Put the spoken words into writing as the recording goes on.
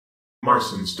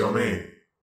Marston's Domain.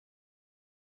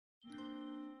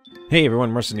 Hey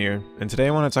everyone, Marston here, and today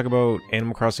I want to talk about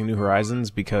Animal Crossing New Horizons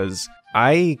because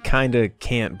I kinda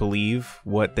can't believe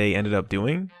what they ended up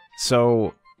doing.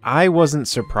 So I wasn't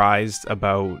surprised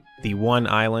about the one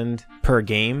island per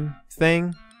game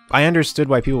thing. I understood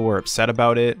why people were upset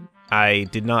about it. I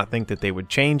did not think that they would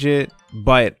change it,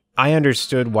 but I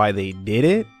understood why they did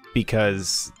it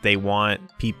because they want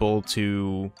people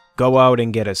to go out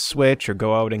and get a Switch or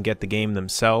go out and get the game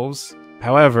themselves.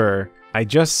 However, I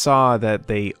just saw that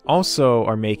they also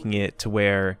are making it to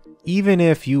where even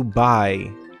if you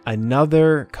buy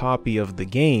another copy of the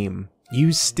game,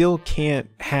 you still can't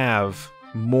have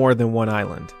more than one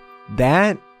island.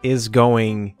 That is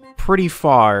going pretty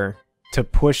far to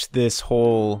push this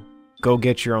whole go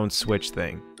get your own Switch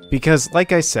thing. Because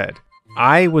like I said,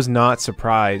 I was not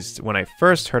surprised when I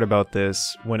first heard about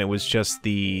this when it was just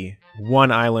the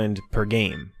one island per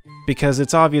game. Because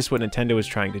it's obvious what Nintendo is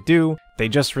trying to do. They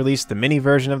just released the mini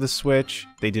version of the Switch.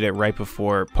 They did it right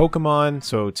before Pokemon,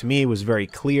 so to me it was very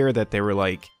clear that they were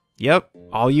like, yep,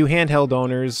 all you handheld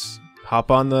owners,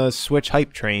 hop on the Switch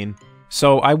hype train.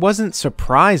 So I wasn't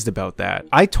surprised about that.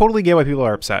 I totally get why people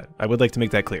are upset. I would like to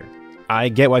make that clear. I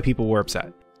get why people were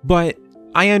upset. But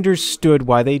I understood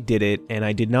why they did it, and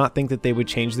I did not think that they would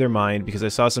change their mind because I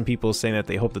saw some people saying that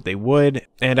they hoped that they would,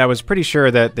 and I was pretty sure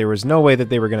that there was no way that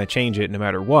they were going to change it no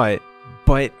matter what.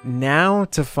 But now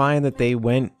to find that they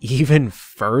went even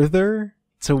further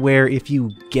to where if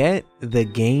you get the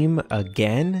game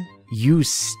again, you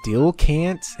still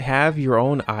can't have your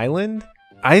own island,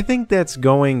 I think that's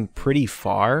going pretty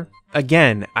far.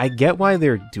 Again, I get why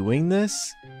they're doing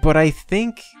this, but I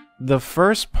think the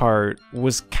first part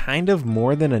was kind of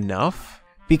more than enough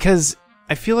because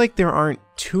I feel like there aren't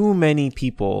too many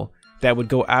people that would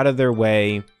go out of their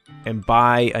way and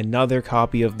buy another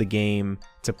copy of the game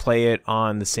to play it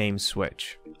on the same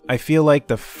Switch. I feel like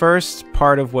the first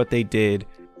part of what they did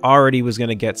already was going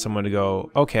to get someone to go,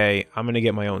 okay, I'm going to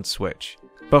get my own Switch.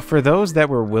 But for those that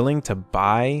were willing to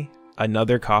buy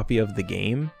another copy of the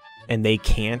game and they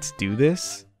can't do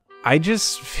this, I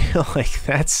just feel like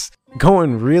that's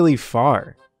going really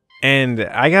far. And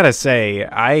I gotta say,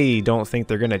 I don't think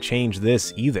they're gonna change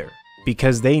this either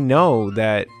because they know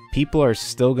that people are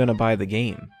still gonna buy the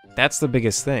game. That's the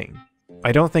biggest thing.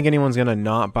 I don't think anyone's gonna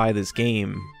not buy this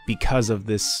game because of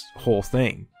this whole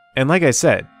thing. And like I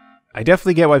said, I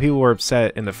definitely get why people were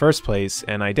upset in the first place,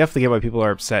 and I definitely get why people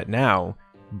are upset now,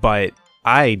 but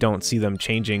I don't see them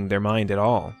changing their mind at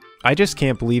all. I just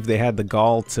can't believe they had the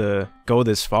gall to go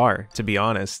this far, to be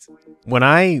honest. When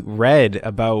I read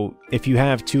about if you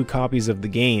have 2 copies of the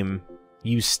game,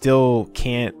 you still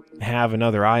can't have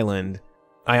another island,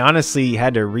 I honestly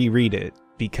had to reread it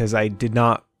because I did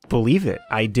not believe it.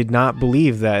 I did not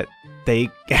believe that they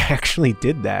actually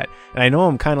did that. And I know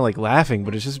I'm kind of like laughing,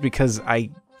 but it's just because I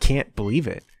can't believe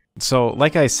it. So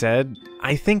like I said,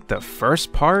 I think the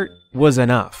first part was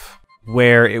enough,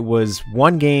 where it was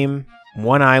one game,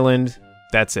 one island,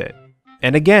 that's it.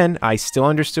 And again, I still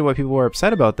understood why people were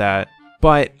upset about that,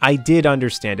 but I did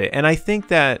understand it. And I think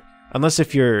that unless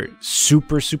if you're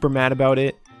super mad about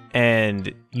it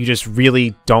and you just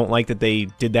really don't like that they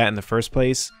did that in the first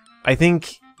place, I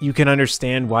think you can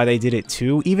understand why they did it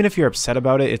too. Even if you're upset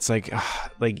about it, it's like,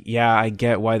 yeah, I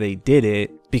get why they did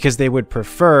it because they would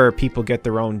prefer people get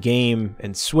their own game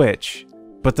and Switch.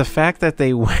 But the fact that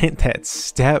they went that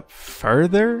step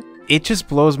further, it just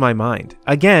blows my mind.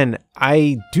 Again,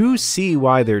 I do see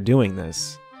why they're doing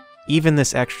this, even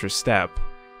this extra step.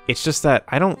 It's just that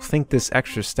I don't think this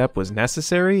extra step was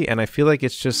necessary, and I feel like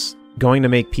it's just going to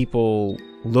make people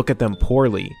look at them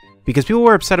poorly. Because people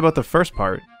were upset about the first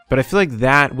part, but I feel like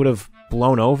that would have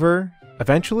blown over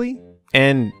eventually.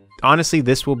 And honestly,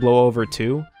 this will blow over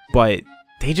too, but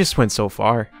they just went so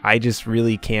far. I just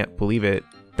really can't believe it,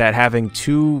 that having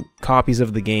 2 copies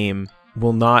of the game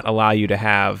will not allow you to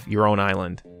have your own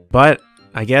island. But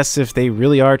I guess if they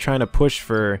really are trying to push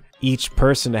for each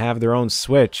person to have their own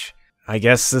Switch, I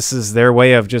guess this is their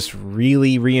way of just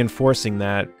really reinforcing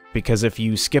that. Because if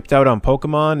you skipped out on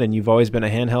Pokemon and you've always been a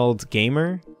handheld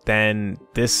gamer, then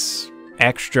this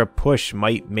extra push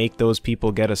might make those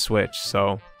people get a Switch.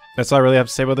 So that's all I really have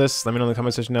to say about this. Let me know in the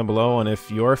comment section down below on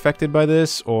if you're affected by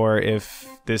this or if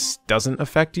this doesn't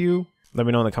affect you. Let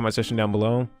me know in the comment section down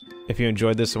below. If you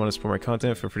enjoyed this and want to support my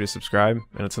content, feel free to subscribe.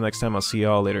 And until next time, I'll see you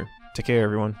all later. Take care,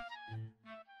 everyone.